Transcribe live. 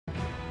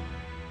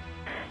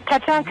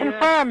Touchdown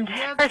confirmed.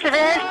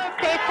 Perseverance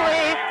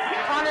safely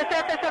on the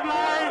surface of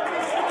Mars,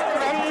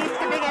 ready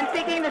to begin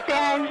seeking the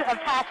sands of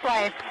past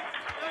life.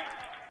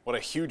 What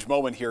a huge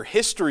moment here.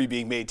 History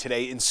being made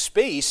today in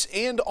space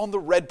and on the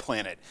red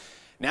planet.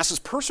 NASA's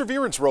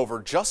Perseverance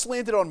rover just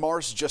landed on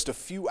Mars just a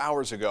few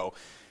hours ago.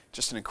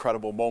 Just an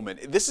incredible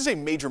moment. This is a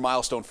major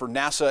milestone for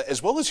NASA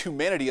as well as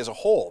humanity as a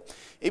whole.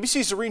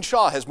 ABC's Zareen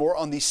Shah has more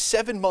on the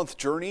 7-month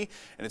journey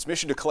and its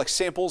mission to collect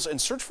samples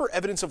and search for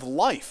evidence of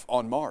life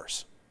on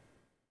Mars.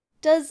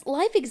 Does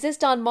life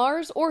exist on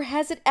Mars, or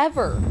has it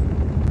ever?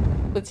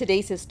 With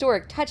today's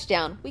historic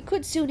touchdown, we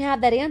could soon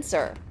have that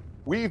answer.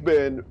 We've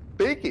been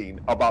thinking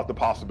about the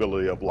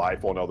possibility of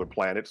life on other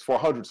planets for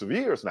hundreds of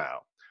years now.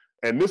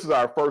 And this is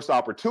our first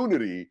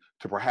opportunity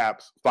to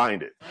perhaps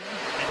find it.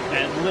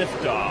 And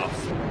liftoff.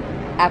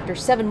 After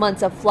 7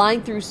 months of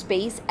flying through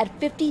space at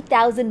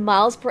 50,000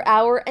 miles per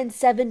hour and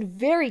 7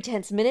 very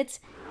tense minutes,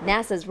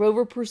 NASA's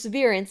rover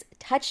Perseverance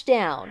touched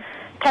down.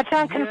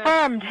 Touchdown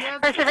confirmed.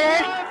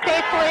 Perseverance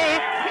safely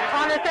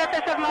on the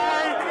surface of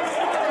Mars,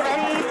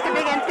 ready to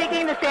begin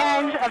seeking the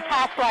sands of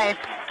past life.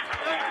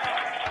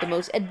 The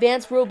most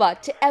advanced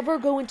robot to ever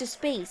go into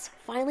space,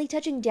 finally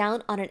touching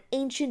down on an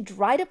ancient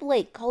dried-up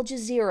lake called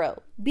Jezero,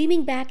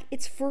 beaming back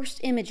its first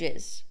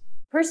images.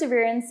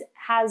 Perseverance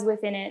has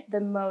within it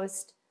the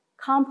most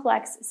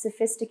complex,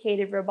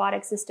 sophisticated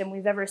robotic system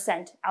we've ever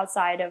sent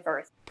outside of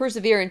Earth.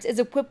 Perseverance is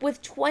equipped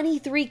with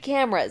 23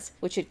 cameras,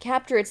 which should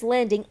capture its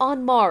landing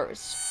on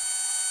Mars.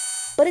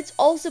 But it's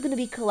also going to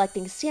be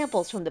collecting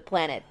samples from the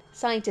planet.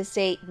 Scientists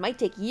say it might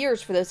take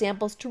years for those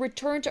samples to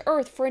return to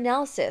Earth for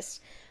analysis.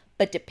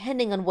 But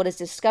depending on what is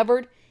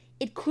discovered,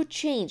 it could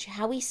change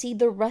how we see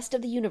the rest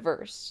of the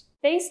universe.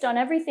 Based on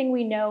everything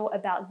we know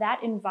about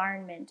that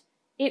environment,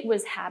 it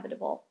was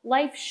habitable.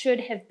 Life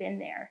should have been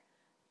there.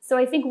 So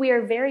I think we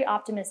are very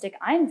optimistic,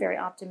 I'm very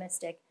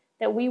optimistic,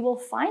 that we will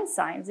find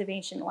signs of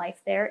ancient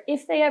life there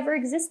if they ever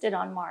existed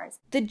on Mars.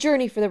 The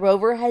journey for the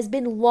rover has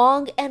been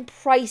long and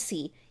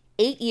pricey,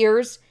 8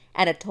 years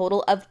and a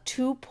total of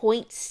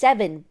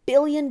 $2.7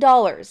 billion.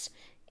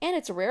 And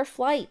it's a rare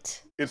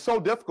flight. It's so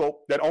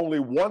difficult that only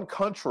one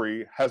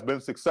country has been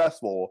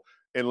successful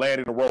in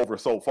landing a rover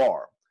so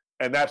far,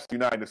 and that's the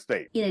United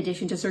States. In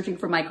addition to searching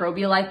for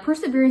microbial life,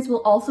 Perseverance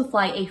will also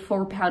fly a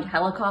 4-pound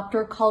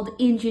helicopter called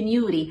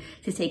Ingenuity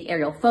to take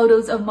aerial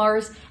photos of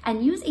Mars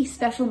and use a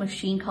special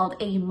machine called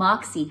a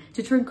MOXIE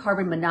to turn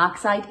carbon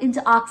monoxide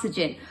into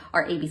oxygen.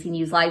 Our ABC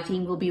News Live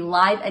team will be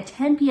live at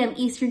 10 p.m.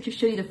 Eastern to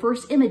show you the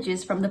first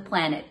images from the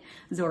planet.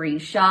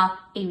 Zareen Shah,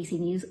 ABC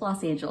News,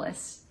 Los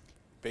Angeles.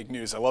 Big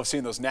news. I love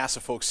seeing those NASA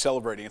folks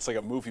celebrating. It's like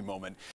a movie moment.